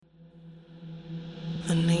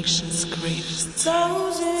the nation's greatest.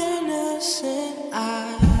 Those innocent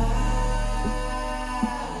eyes,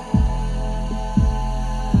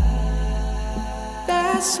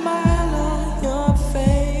 that smile on your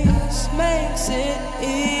face makes it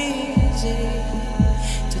easy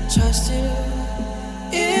to trust you.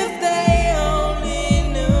 If they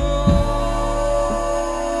only knew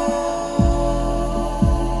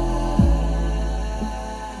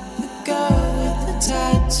the girl with the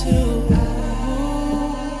tattoo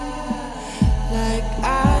like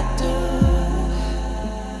I do,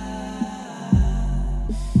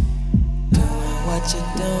 doing what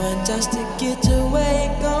you're doing just to get to where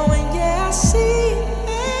you're going. Yeah, I see,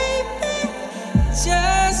 baby.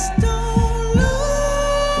 Just don't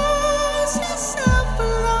lose yourself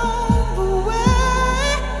along the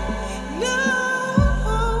way. No,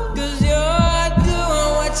 'cause you're doing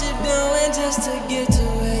what you're doing just to get to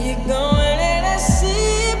where you're going. And I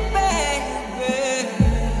see it, baby.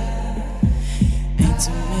 Ain't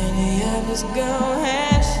too many of us gon'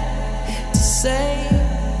 have to say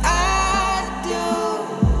I do,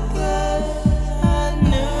 'cause I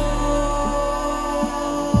knew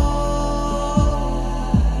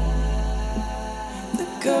the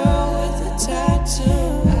girl with the tattoo.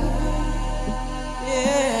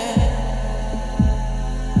 Yeah.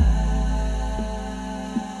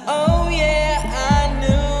 Oh yeah, I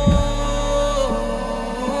knew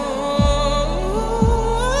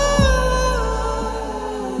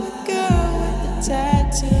the girl with the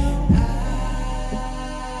tattoo.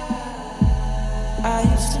 I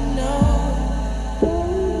used to know.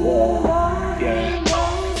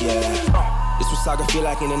 This what saga feel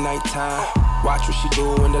like in the nighttime. Watch what she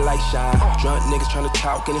do when the light shine. Drunk niggas tryna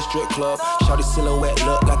talk in the strip club. Shawty silhouette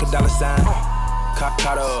look like a dollar sign.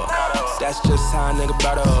 Caught up. That's just how a nigga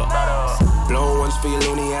brought up. Blown ones for your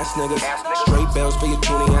loony ass niggas. Straight bells for your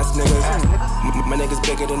toony ass niggas. My niggas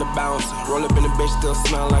bigger than the bounce. Roll up in the bitch, still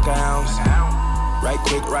smell like an ounce. Right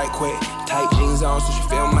quick. Tight jeans on, so she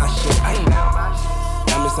feel my shit.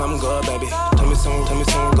 Tell me something good, baby. Tell me something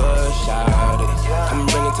good, shout it. Come and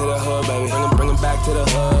bring it to the hood, baby. Bring it back to the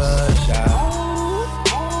hood, shout.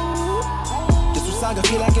 This what saga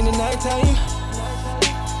feel like in the nighttime.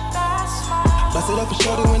 Bust it up and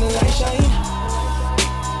shorty when the light shine.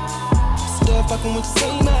 Still fucking with the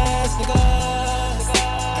same ass, nigga.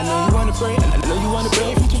 I know you wanna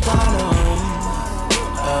break from Toronto.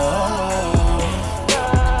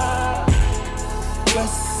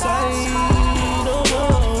 West side, oh no, girl.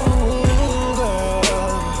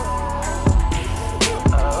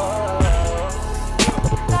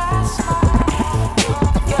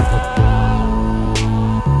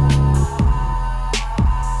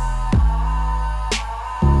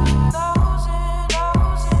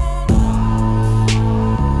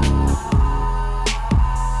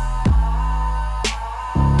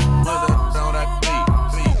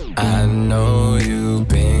 I know you've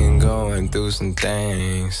been going through some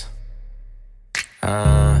things.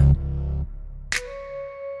 I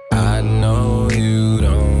know you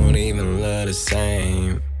don't even love the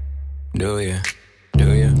same. Do you?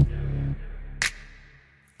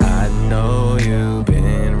 I know you've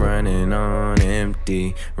been running on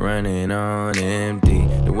empty.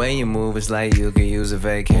 The way you move is like you could use a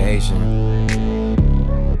vacation.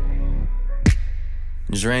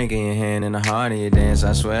 Drink in your hand and the heart of your dance.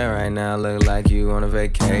 I swear right now look like you on a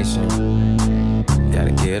vacation.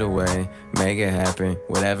 Gotta get away, make it happen.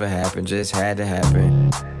 Whatever happened just had to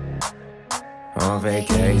happen. On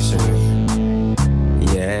vacation,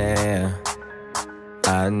 yeah.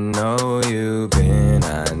 I know you've been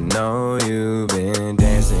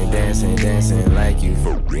dancing like you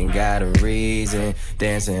fucking got a reason.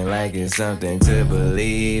 Dancing like it's something to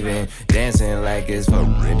believe in. Dancing like it's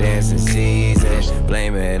fucking dancing season.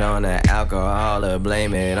 Blame it on the alcohol or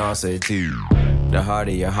blame it on sativa. The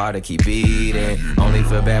harder your heart to keep beating. Only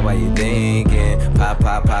feel bad while you thinking. Pop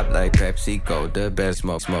like PepsiCo. The best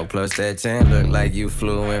smoke plus that tan. Look like you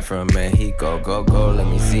flew in from Mexico. Go, let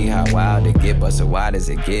me see how wild it get. But so why does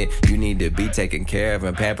it get? You need to be taken care of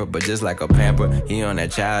and pampered. But just like a pamper, he on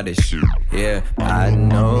that childish shit. Yeah, I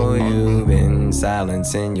know you've been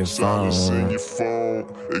silencing your phone.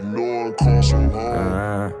 Ignoring calls from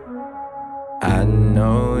home. I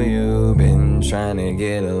know you've been trying to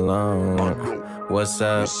get along. What's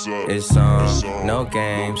up? It's on. No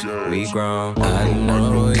games, we grown. I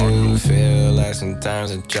know you feel like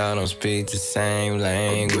sometimes that y'all don't speak the same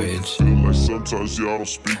language. Sometimes y'all don't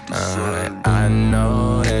speak the same. I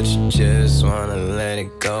know that you just wanna let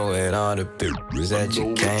it go with all the bitches that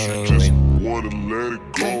you came with. Wanna let it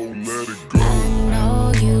go, let it go. I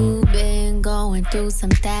know you've been going through some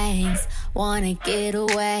things. wanna get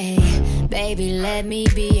away. Baby, let me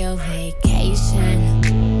be your vacation.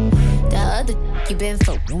 The other you been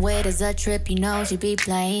fucking with is a trip, you know she be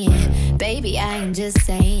playing. Baby, I am just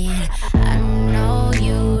saying. I know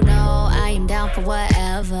you know I am down for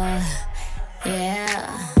whatever.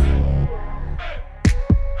 Yeah.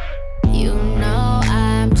 You know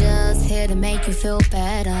I'm just here to make you feel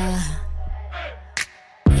better.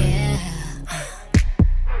 Yeah.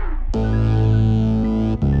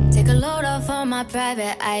 Take a load off on my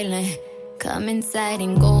private island. Come inside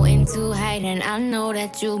and go into hiding. I know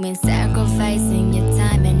that you've been sacrificing your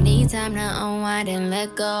time and need time to unwind and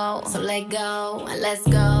let go. So let go and let's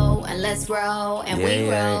go and let's roll and we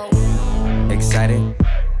roll. Excited,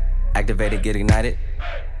 activated, get ignited.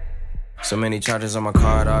 So many charges on my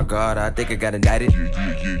card, oh God, I think I got indicted.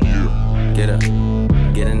 Get up,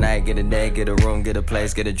 get a night, get a day, get a room, get a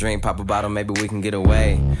place, get a drink, pop a bottle, maybe we can get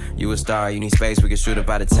away. You a star, you need space, we can shoot up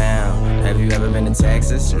out of town. Have you ever been to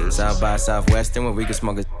Texas? South by Southwestern, where we can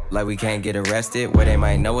smoke a like we can't get arrested, where they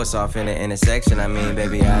might know us off in the intersection. I mean,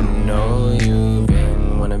 baby, I know you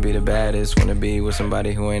been wanna be the baddest, wanna be with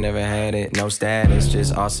somebody who ain't never had it. No status,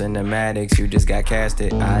 just all cinematics, you just got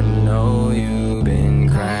casted. I know you been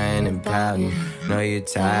crying and pouting. Know you're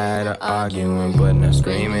tired of arguing, but now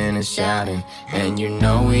screaming and shouting. And you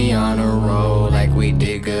know we on a roll like we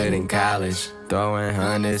did good in college. Throwing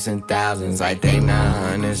hundreds and thousands like they not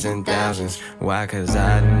hundreds and thousands. Why? Cause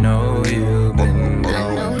I know you've been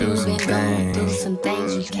going through some things. Through some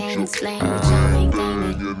things you can't explain. But you ain't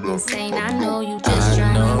thinking insane. I know you just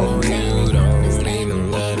trying to maintain. You don't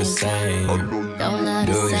even love the same. Don't love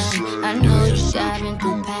the same. I know you driving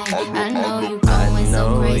through pain. I know you going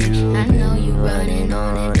so crazy. I know you running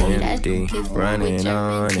on empty. Running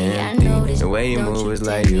on empty. The way you move is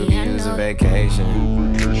like you can use a vacation.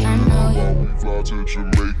 I know you. Fly to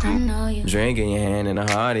Jamaica. I know you. Drink in your hand and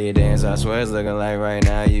the heart of your dance. I swear it's looking like right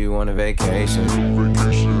now you on a vacation.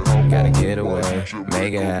 Gotta get away,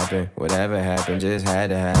 make it happen. Whatever happened just had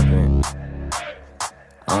to happen.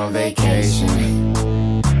 On vacation,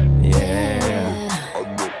 yeah.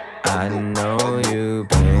 I know you've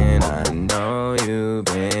been, I know you've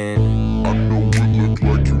been. I know it look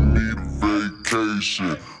like you need a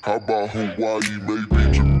vacation. How about Hawaii,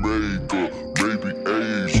 maybe Jamaica, maybe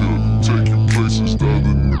Asia. Take you places the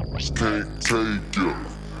other niggas can't take you.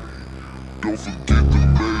 Don't forget the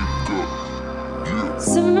makeup. Yeah.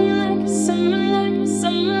 Someone like it, someone like it,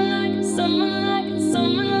 someone like it, someone like it,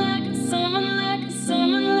 someone like it, someone like it,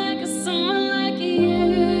 someone like it, someone like you.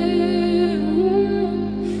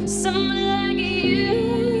 Someone like you.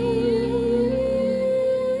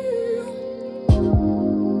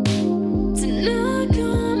 To knock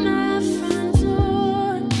on my front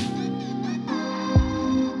door.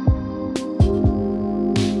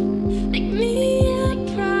 Make me a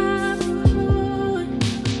private boy.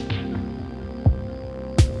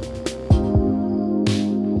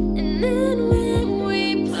 And then when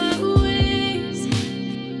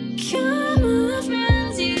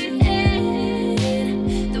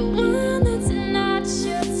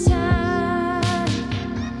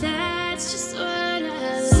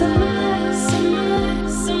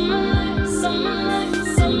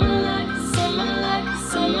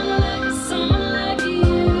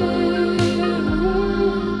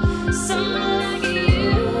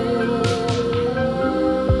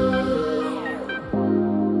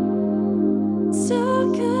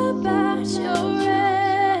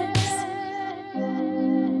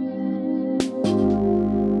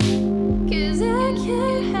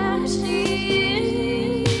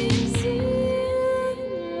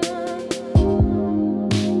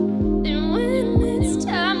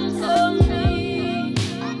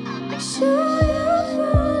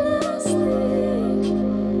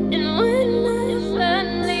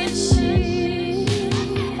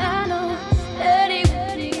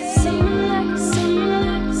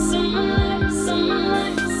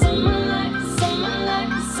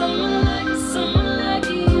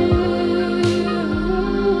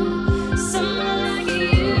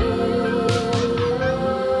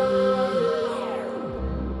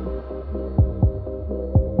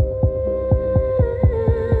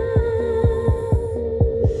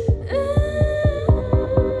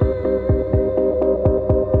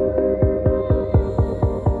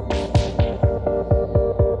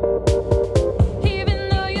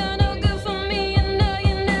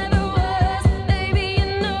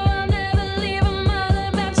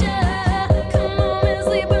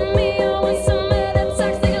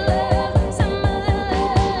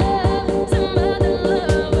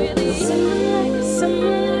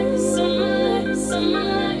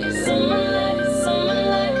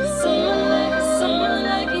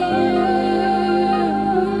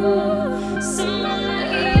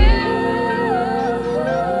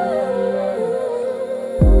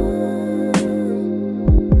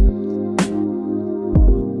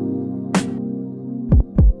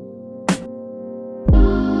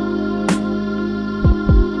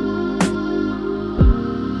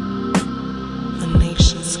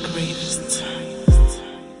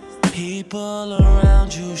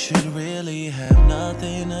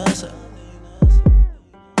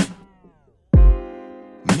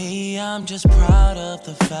Me, I'm just proud of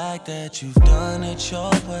the fact that you've done it your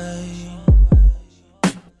way.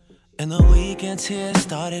 And the weekends here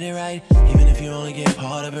started it right. Even if you only get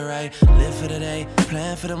part of it right. Live for today,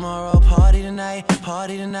 plan for tomorrow. Party tonight,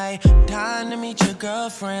 party tonight. Dying to meet your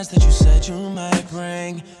girlfriends that you said you might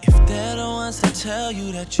bring. If they're the ones that tell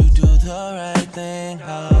you that you do the right thing.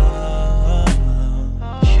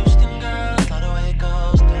 Houston girls, love the way it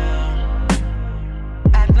goes down.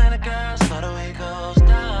 Atlanta girls, love the way it goes down.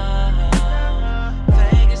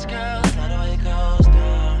 Vegas girls, love the way it goes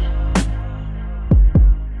down.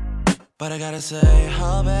 But I gotta say,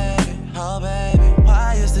 oh baby,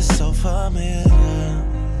 why is this so familiar?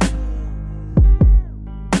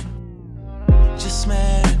 Just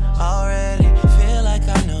met it already, feel like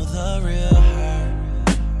I know the real her.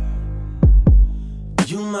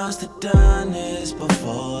 You must have done this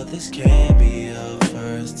before, this can't be your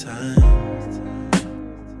first time.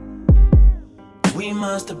 We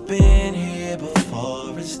must have been here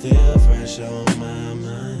before, it's still fresh on my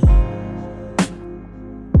mind.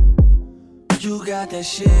 You got that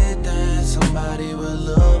shit that somebody will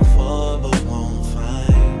look for but won't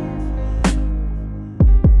find.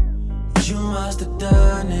 You must have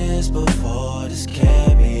done this before, this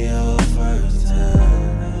can't be your first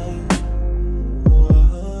time.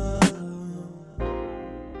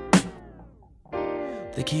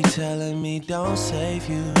 They keep telling me don't save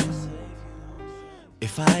you.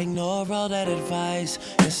 If I ignore all that advice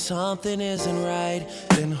and something isn't right,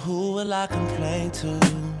 then who will I complain to?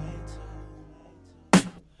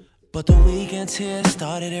 But the weekends here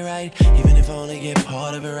started it right. Even if I only get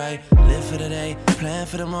part of it right. Live for today, plan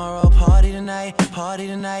for tomorrow. Party tonight, party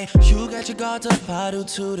tonight. You got your guards up, I do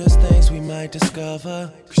too. There's things we might discover.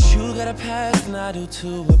 Cause you got a past and I do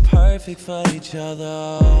too. We're perfect for each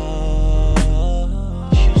other.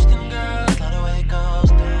 Houston girls, love the way it goes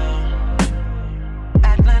down.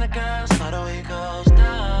 Atlanta girls, love the way it goes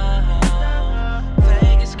down.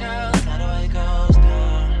 Vegas girls, love the way it goes down.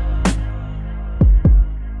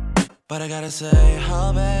 But I gotta say,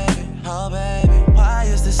 oh baby, why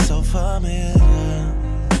is this so familiar?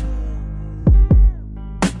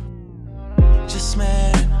 Just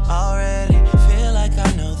met it already, feel like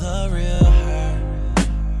I know the real her.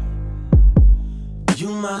 You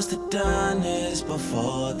must have done this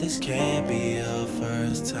before, this can't be your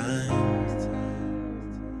first time.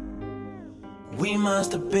 We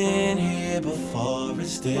must have been here before,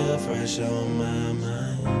 it's still fresh on my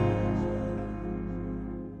mind.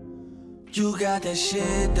 You got that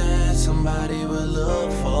shit that somebody will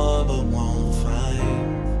look for but won't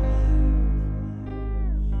find.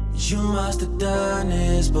 You must have done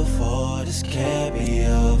this before, this can't be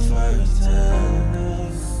your first time.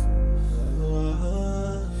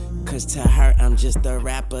 Cause to her I'm just a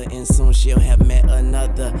rapper and soon she'll have met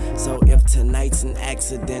another. So if tonight's an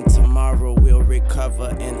accident, tomorrow we'll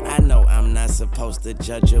recover. And I know I'm not supposed to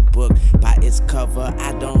judge a book by its cover.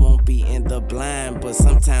 I don't want be in the blind, but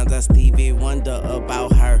sometimes I Stevie wonder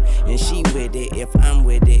about her. And she with it if I'm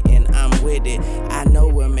with it and I'm with it. I know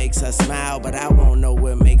what makes her smile, but I won't know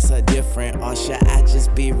what makes her different. Or should I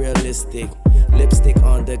just be realistic? Lipstick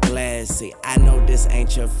on the glass. See, I know this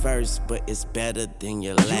ain't your first, but it's better than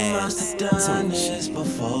your last. You must have done this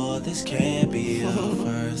before, this can't be your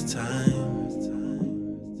first time.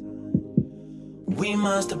 We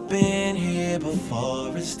must have been here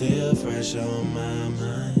before, it's still fresh on my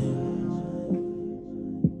mind.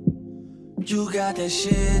 You got that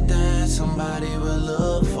shit that somebody will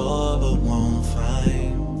look for but won't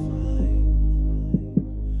find.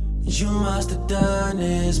 You must have done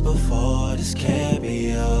this before, this can't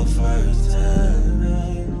be your first time.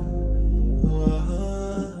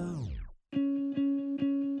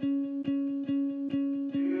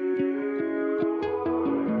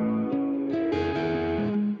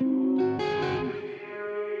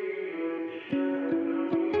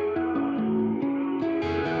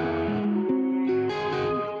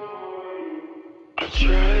 I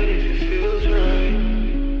tried if it feels right.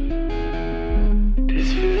 This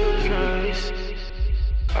feels nice.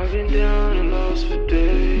 I've been down and lost for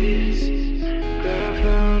days. Got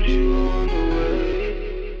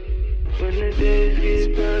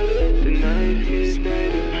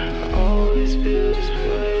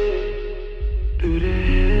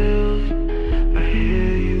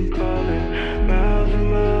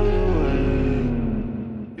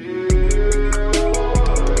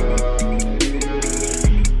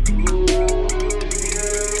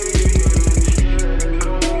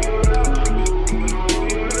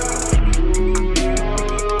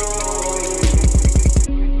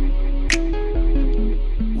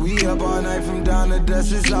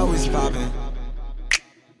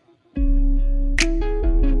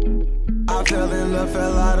I fell in love,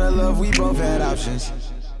 fell out of love, we both had options.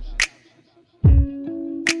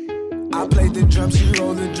 I played the drums, she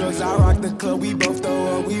rolled the drugs, I rocked the club, we both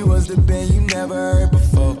throw up. We was the band you never heard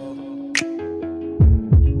before.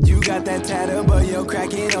 You got that tattoo, but yo,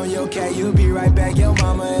 crack it on your cat, you'll be right back, your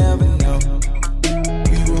mama ever know.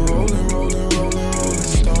 We were rolling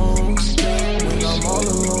stones. When I'm all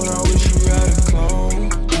alone, I wish you had a clone.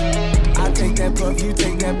 I take that puff, you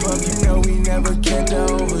take that puff, you know we never catch a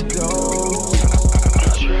overdose. I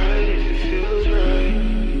tried if it feels right.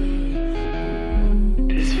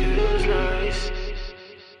 This feels nice.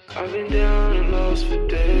 I've been down and lost for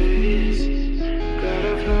days. Glad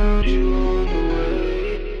I found you on the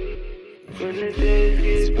way. When the days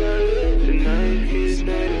get brighter, the night gets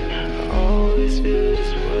nighter. I always feel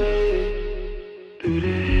this way. Through the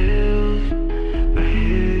hills, I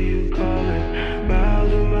hear you calling,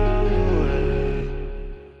 miles and miles away.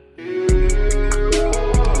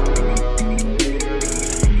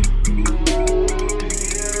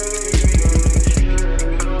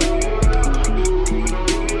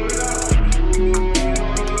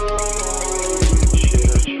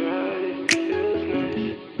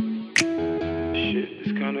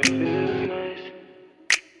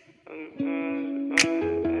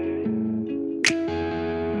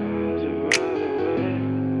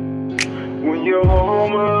 When you're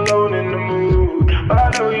home alone in the mood, I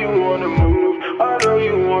know you wanna move, I know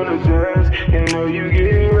you wanna dance, and know you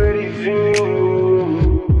get ready to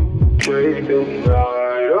take the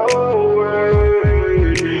night away.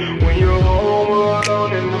 When you're home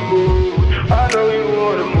alone in the mood, I know you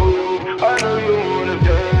wanna move, I know you wanna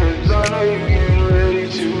dance, I know you get ready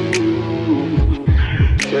to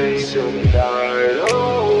take the night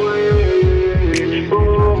away.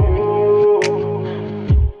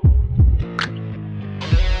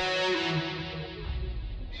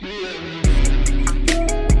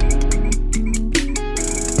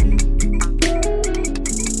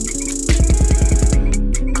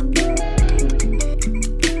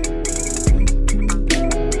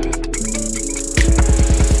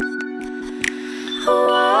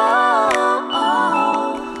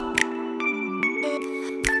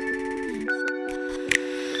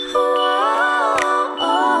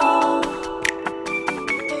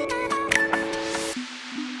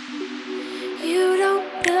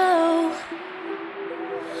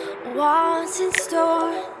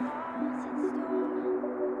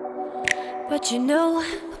 But you know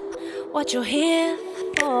what you're here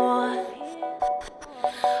for.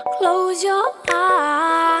 Close your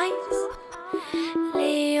eyes,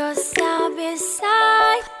 lay yourself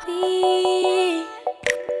beside me.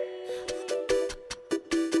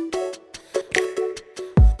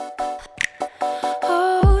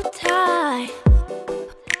 Hold tight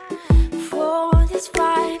for this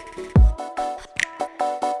fight.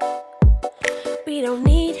 We don't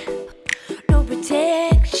need no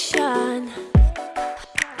protection.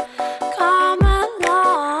 Come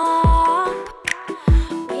along,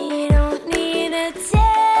 we don't need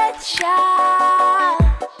attention.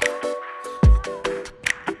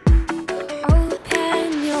 Open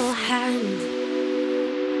your hand,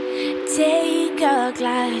 take a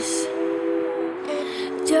glass.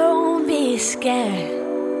 Don't be scared,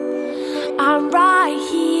 I'm right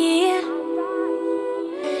here.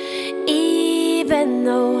 Even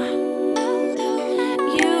though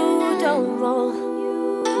you don't roll,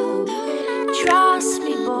 trust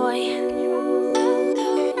me, boy.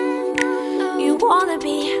 You wanna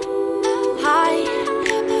be high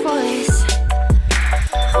for this.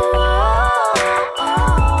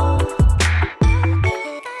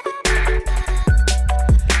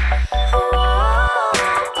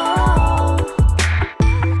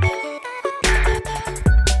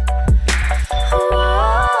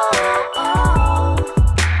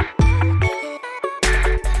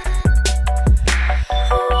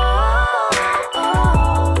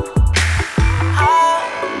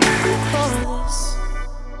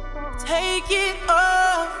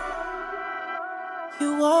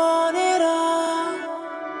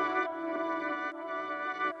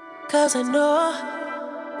 Cause I know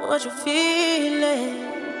what you're feeling.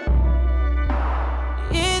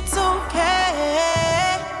 It's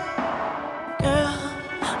okay, girl,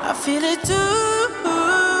 I feel it too.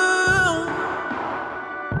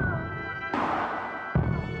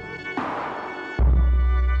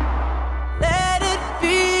 Let it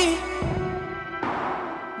be,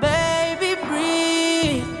 baby,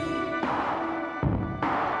 breathe.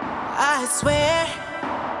 I swear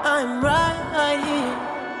I'm right here.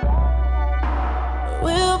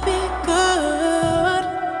 We'll be good,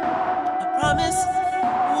 I promise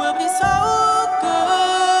we'll be so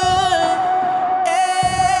good.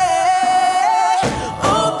 Yeah.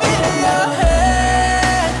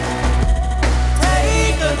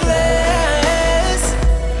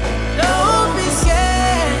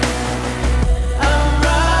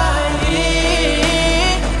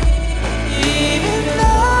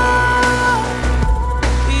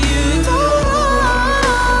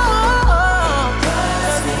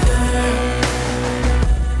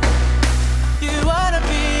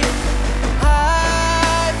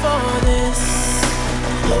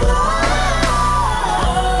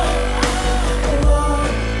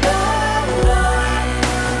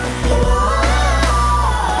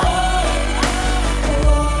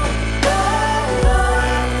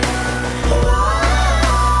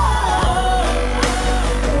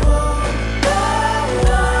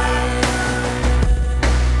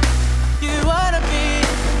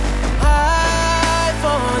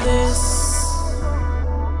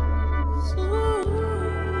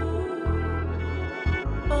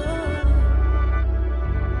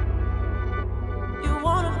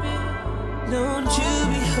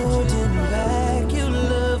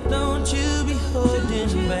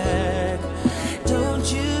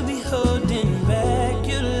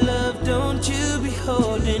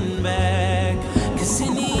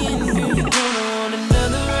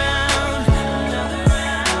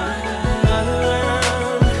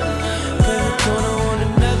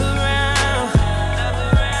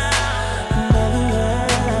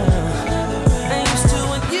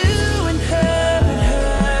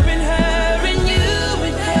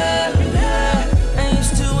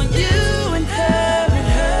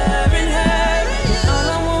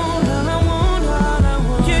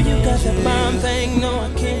 off that bomb thing, no,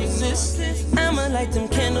 I can't resist. I'ma light them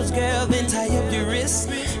candles, girl, then tie up your wrist.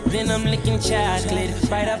 Then I'm licking chocolate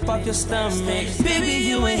right up off your stomach. Baby,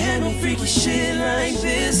 you ain't had no freaky shit like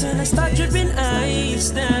this. And I start dripping ice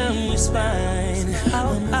down your spine.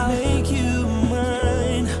 I'll make you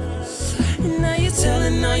mine. And now you're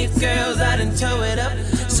telling all your girls I done tow it up.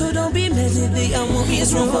 So don't be mad at me, I won't be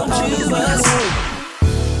as wrong for all of us.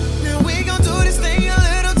 Now we gon' do this thing a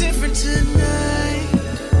little different tonight.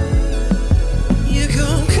 You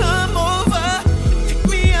gon' come over, pick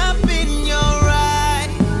me up in your ride.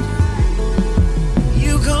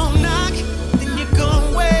 You gon' knock, then you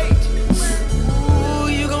gon' wait. Ooh,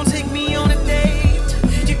 you gon' take me on a date.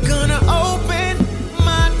 You're gonna open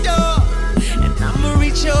my door, and I'ma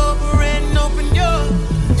reach over and open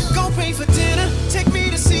yours. Gon' pay for dinner, take me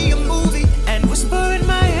to see a movie, and whisper in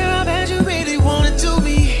my ear, I bet you really wanna do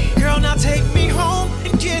me. Girl, now take me home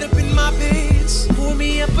and get up in my beds. Pour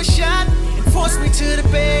me up a shot and force me to the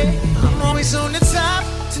bed. I'm always on the top,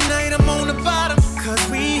 tonight I'm on the bottom. Cause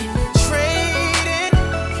we traded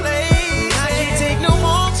places. I can't take no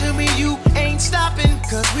more, tell me you ain't stopping.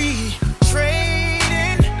 Cause we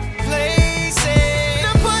traded places.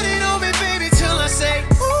 Now put it on me, baby, till I say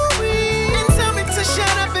ooh-wee. And tell me to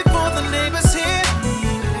shut up before the neighbors hear.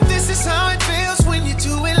 This is how it feels when you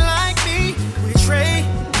do it like me. We traded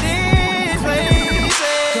places.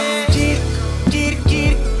 Get it, get it,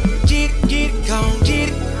 get it, get it, gon' get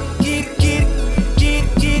it, get it, get it, get it,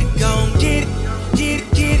 get it, gon' get it, get it,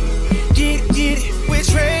 get it, get it, get it. We're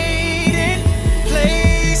trading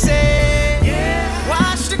places.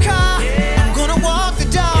 Watch the car, I'm gonna walk the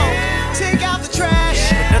dog, take out the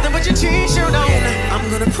trash, but nothing but your t-shirt on. I'm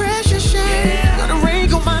gonna press your shirt, gonna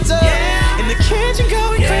wrinkle my toe. In the kitchen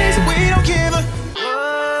going crazy, we don't give a.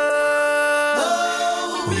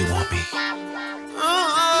 Where you want me?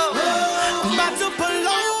 I'm about to pull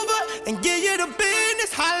over and give you the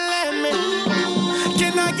business. Holla at me.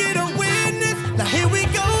 Can I get a witness? Now here we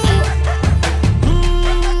go.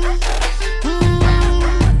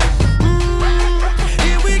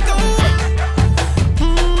 Here we go.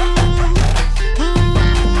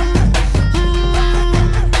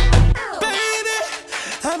 Baby,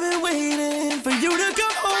 I've been waiting for you to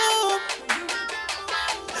come home.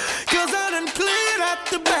 Cause I done cleared out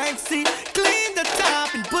the backseat, cleaned the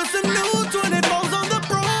top, and put some new 24s on the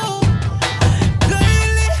pro.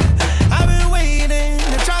 Lately, I've been waiting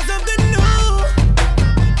to try something new.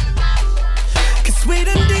 Cause we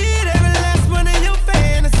done did every last one of your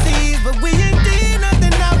fantasies, but we ain't did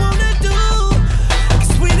nothing I wanna do.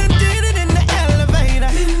 Cause we done did it in the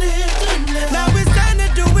elevator. Now it's time to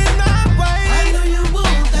do it my way. I know you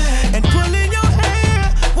want that. And pulling your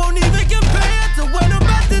hair won't even compare to what I'm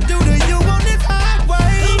about to do to you on this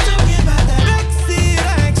highway. I'm talking about that backseat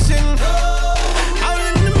action. Out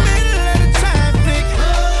in the middle of the traffic.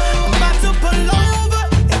 I'm about to pull over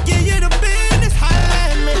and give you the business. Holla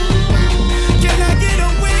at me. Can I get a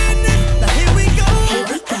witness? Now here we go. Here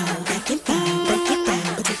we go, back and down, break it down,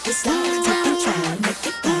 but take it slow, take control, make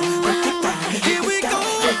it go, break it down. Here we go.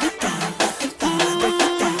 Here we go, back and down, break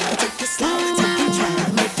it down, but take it slow, take control,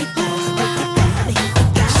 make it go, break it down. Here we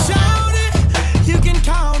go. Shout it, you can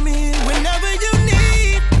call me whenever you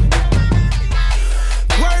need.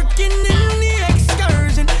 Working in the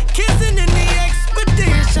excursion, kissing in the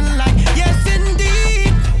expedition, like yes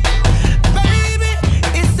indeed. Baby,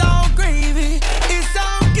 it's all gravy, it's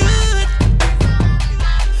all good.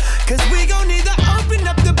 Cause we gon' need to open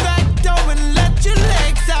up the back door and let your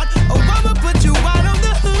legs out, or I'ma put you out on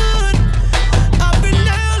the hood. Up and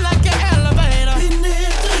down like an elevator.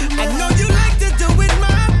 I know you like to do it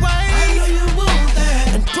my way. I know you want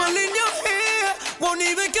that. And pulling your hair won't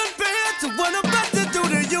even compare to what I'm about to do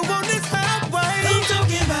to you on this highway. I'm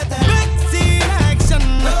talking about that backseat action.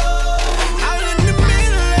 Out in the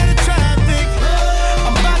middle of the traffic.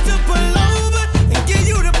 I'm about to pull over and give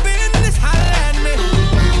you the business. Holla at me.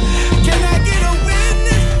 Can I get a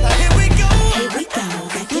witness? Now here we go. Here we go,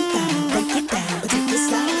 back and down, break it down, but take it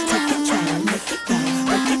slow, take control, make it go,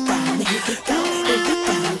 break it down. Here we go, back and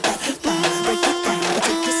down, break it down, but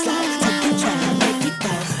take it slow, take control, make it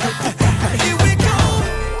go, break it down. Here we go.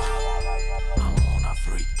 I wanna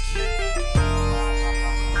freak you.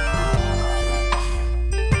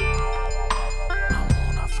 I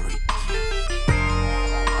wanna freak you.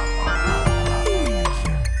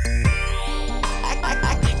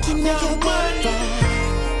 I can make your bed rock.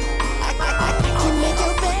 I can make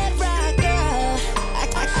your bed rock, girl.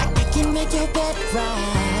 I can make your bed rock.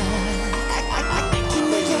 I can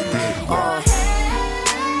make your bed rock.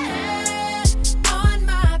 On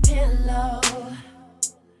my pillow.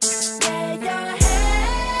 Lay your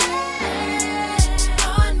head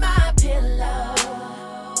on my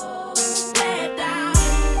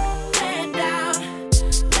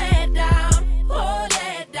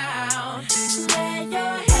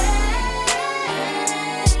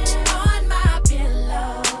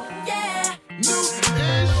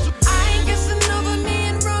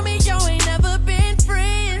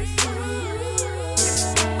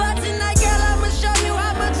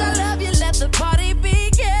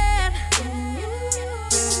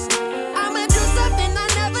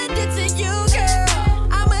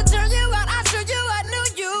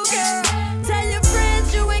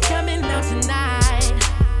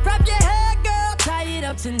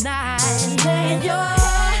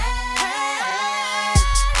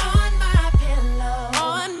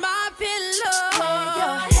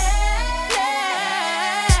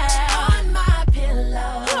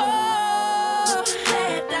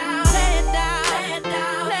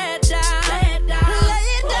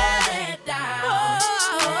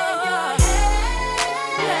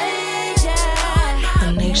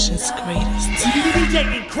nation's greatest.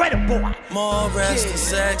 DJ Incredible. More rest and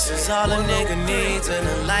sex is all a nigga needs. In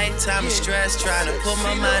a lifetime of stress, trying to put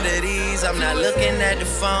my mind at ease. I'm not looking at the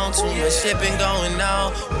phone, too much shit been going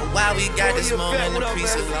on. But while we got this moment to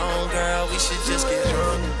peace alone, girl, we should just get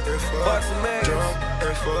drunk. Drunk,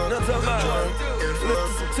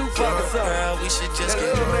 girl, we should just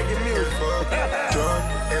get drunk.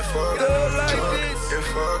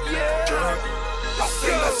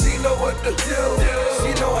 She know what to do.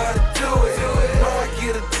 She know how to do it. Know I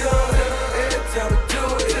get it done. Every time we do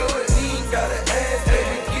it. He ain't gotta ask,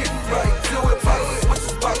 baby, getting right to it.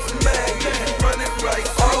 Box of mag, running right.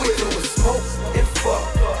 All we do is smoke and fuck.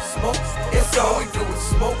 Smoke. It's all we do is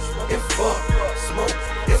smoke and fuck. Smoke.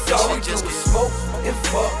 It's all we do is smoke and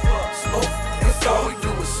fuck. Smoke. It's all we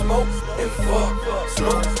do is smoke and fuck.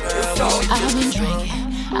 Smoke. It's all we do.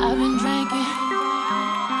 I've been drinking.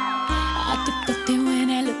 I took the thing when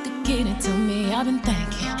I look to get it to me. I've been thinking.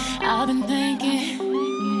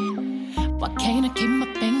 Why can't I keep my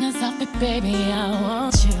fingers off it, baby? I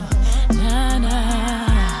want you, nah,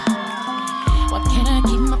 nah. Why can't I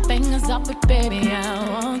keep my fingers off it, baby? I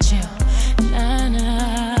want you, nah,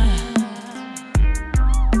 nah.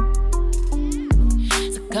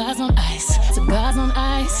 Cigars on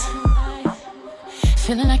ice.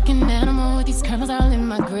 Feeling like an animal with these cameras all in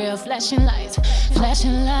my grill. Flashing lights.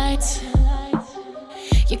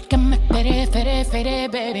 You got me faded,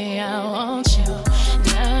 baby. I want you,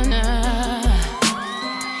 nah, nah.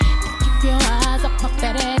 Keep your eyes up my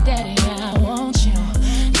faded daddy. I want you,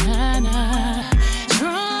 nah, nah.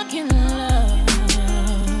 Drunk in love.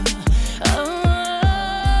 Oh,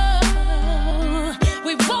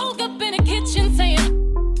 we woke up in the kitchen saying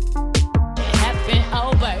it happened,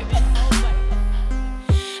 oh baby.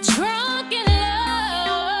 Drunk in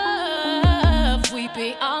love, we be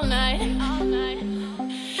all night.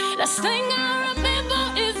 Last thing I remember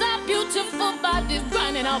is our beautiful bodies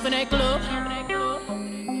grinding off in that club.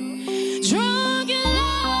 Drunk in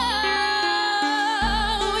love,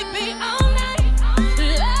 we be all night.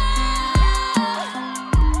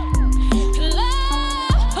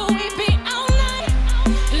 Love, we be all night.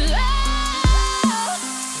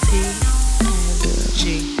 T-G.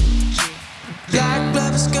 Black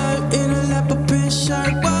leather skirt in a leopard print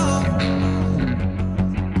shirt. Whoa.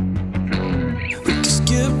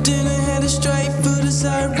 Skip dinner, headed straight for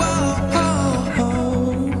dessert. Whoa,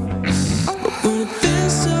 but when it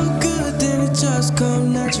feels so good, then it just comes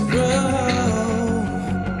natural.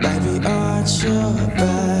 Baby, arch your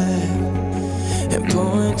back and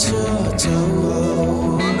point your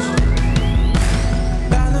toes.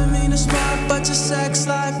 Ballerina smart, but your sex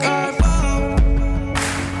like art.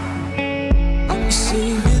 You see,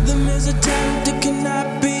 rhythm is a talent that cannot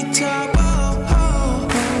be taught.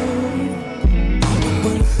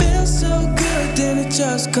 Then it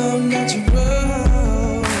just come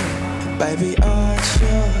natural. Baby, arch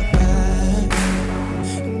your back,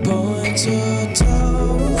 point your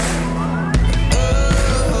toes.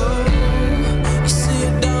 Oh, you see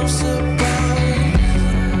it don't surprise.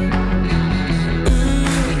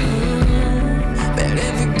 But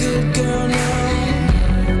every good girl knows.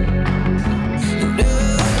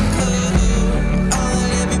 All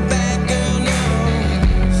that every bad girl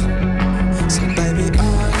knows. So baby,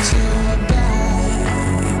 arch your back.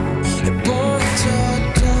 Point your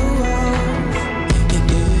toes,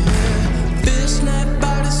 yeah. Fishnet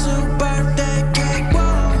bodysuit, birthday cake, whoa.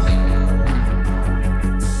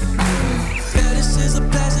 This is a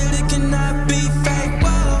pleasure that cannot be fake,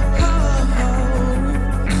 whoa.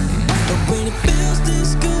 But when it feels this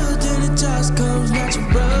good, then it just comes natural.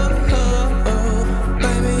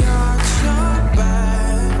 Baby, arch your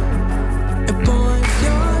back and point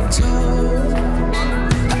your toes.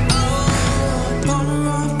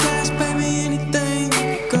 Polaroid flash, baby, anything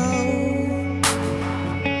goes.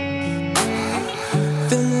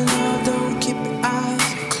 Feeling all, don't keep your eyes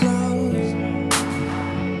closed.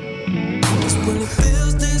 'Cause when it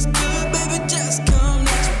feels this good, baby, just come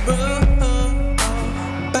natural.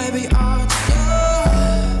 Baby, arch your,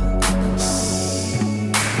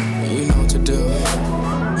 you know what to do.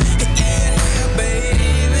 Yeah,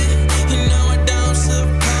 baby, you know I don't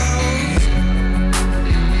suppose.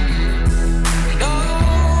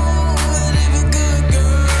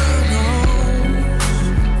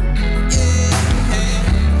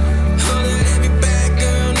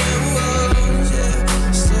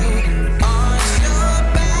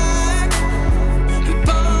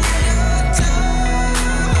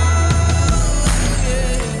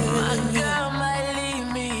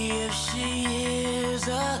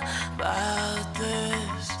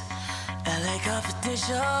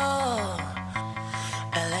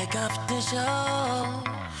 LA Confidential.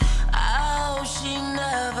 she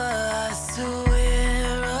never has to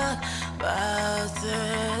hear about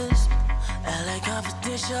this. LA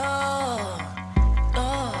Confidential.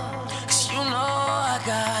 Oh, 'cause you know I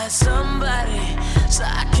got somebody, so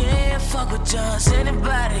I can't fuck with just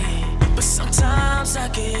anybody. But sometimes I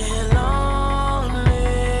get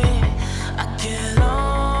lonely. I get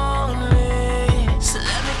lonely. So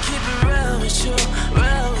let me keep it real with you,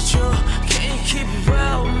 real with you. Can you keep it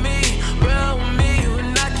real with me, real with me? When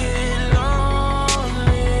I get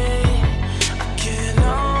lonely, I get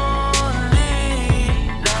lonely.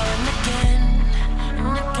 Now and again,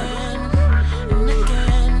 and again, and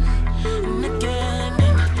again, and again,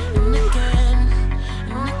 and again,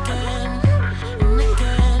 and again, and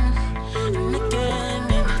again, and again.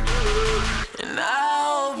 And I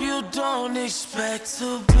hope you don't expect to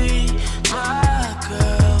be my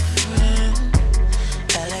girlfriend.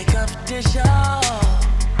 LA Confidential,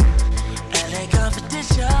 LA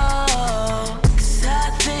Confidential. 'Cause I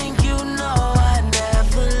think you know I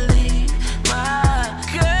never leave my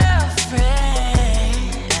girlfriend.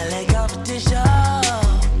 LA Confidential.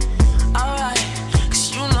 Alright, 'cause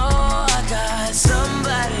you know I got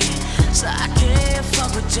somebody, so I can't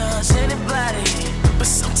fuck with just anybody. But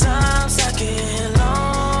sometimes I get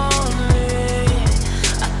lonely.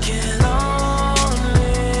 I get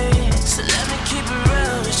lonely. So let me keep it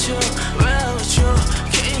real with you, real with you.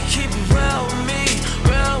 Can you keep it real with me,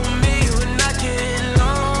 real with me? When I get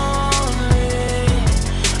lonely,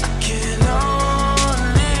 I get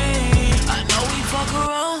lonely. I know we fuck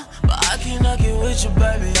around, but I cannot get with you,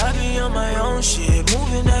 baby. I be on my own shit,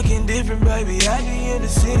 moving, acting different, baby. I be in the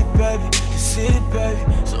city, baby, the city, baby.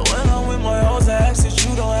 So when I'm with my hoes, I ask that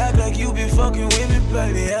you don't act like you be fucking with me,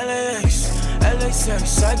 baby. LAX,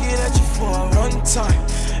 LAX, I get at you for a run time.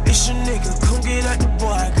 It's your nigga, come get at the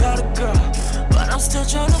boy, I got a girl. But I'm still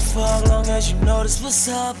tryna fuck, long as you notice what's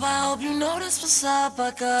up. I hope you notice what's up.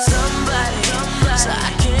 I got somebody, so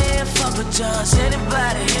I can't fuck with just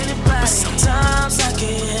anybody. But sometimes I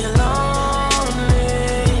get lonely.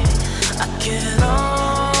 I get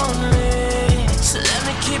lonely. So let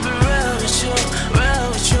me keep it real with you, real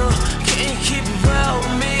with you. Can you keep it real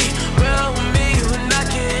with me, real with me? When I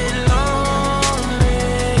get lonely,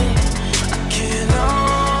 I get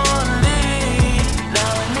lonely.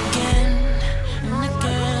 Now and again, and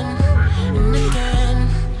again, and again,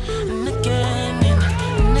 and again,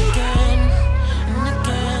 and again, and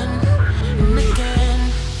again, and again,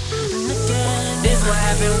 and again. This what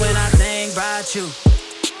happened when I think about you.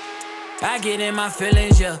 I get in my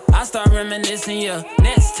feelings, yeah. I start reminiscing, yeah.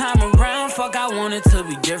 Next time around, fuck, I want it to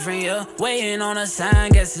be different, yeah. Waiting on a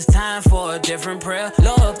sign, guess it's time for a different prayer.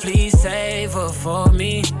 Lord, please save her for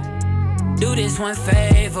me. Do this one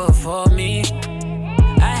favor for me.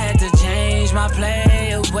 I had to change my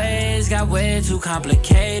player ways, got way too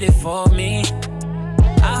complicated for me.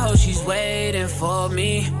 I hope she's waiting for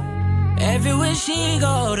me. Everywhere she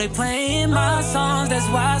go, they playing my songs. That's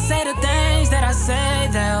why I say the things that I say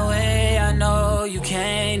that way. I know you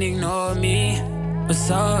can't ignore me, but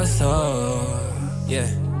yeah.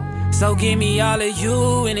 So give me all of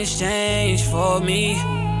you in exchange for me.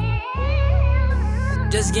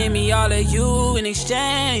 Just give me all of you in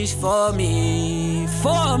exchange for me,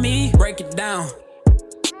 for me. Break it down.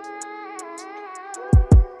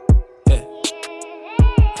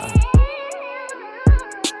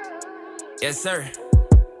 Yes, sir.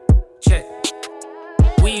 Check.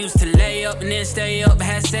 We used to lay up and then stay up,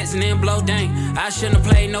 had sex and then blow dank. I shouldn't have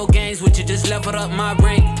played no games with you, just leveled up my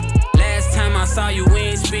brain. Last time I saw you, we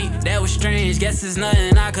ain't speak, that was strange. Guess there's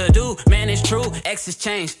nothing I could do, man, it's true. Exes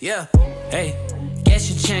changed, yeah. Hey, guess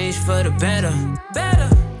you changed for the better. Better.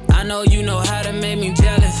 I know you know how to make me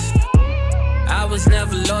jealous. I was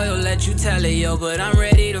never loyal, let you tell it, yo. But I'm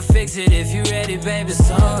ready to fix it if you ready, baby.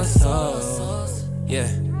 Yeah.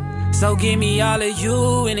 So give me all of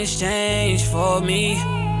you in exchange for me.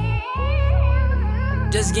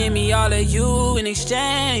 Just give me all of you in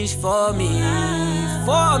exchange for me.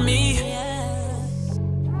 For me.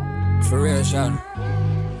 For real, shout.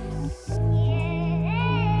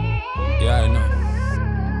 Yeah, I know.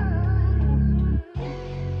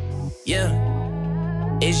 Yeah.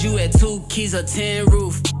 Is you at 2 keys or 10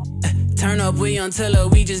 roof? Turn up, we until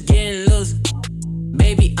we just getting loose.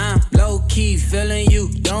 Baby, I'm low-key feeling you.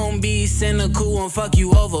 Don't be cynical, won't fuck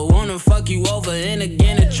you over. Wanna fuck you over. And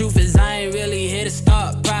again, the truth is I ain't really here to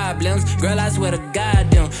start problems. Girl, I swear to God,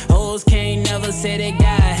 them hoes can't never say they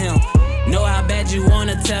got him. Know how bad you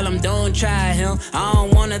wanna tell him, don't try him. I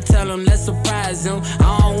don't wanna tell him, let's surprise him.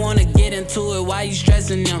 I don't wanna get into it, why you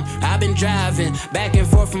stressing them? I've been driving back and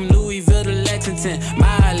forth from Louisville to Lexington.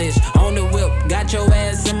 Mileage on the whip, got your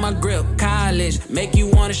ass in my my grip, college, make you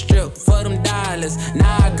wanna strip for them dollars.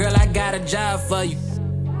 Nah, girl, I got a job for you.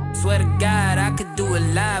 Swear to God, I could do a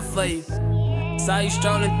lot for you. Saw you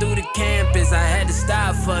strolling through the campus, I had to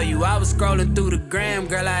stop for you. I was scrolling through the gram,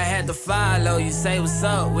 girl, I had to follow you. Say what's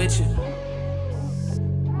up with you.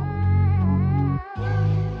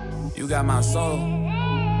 You got my soul.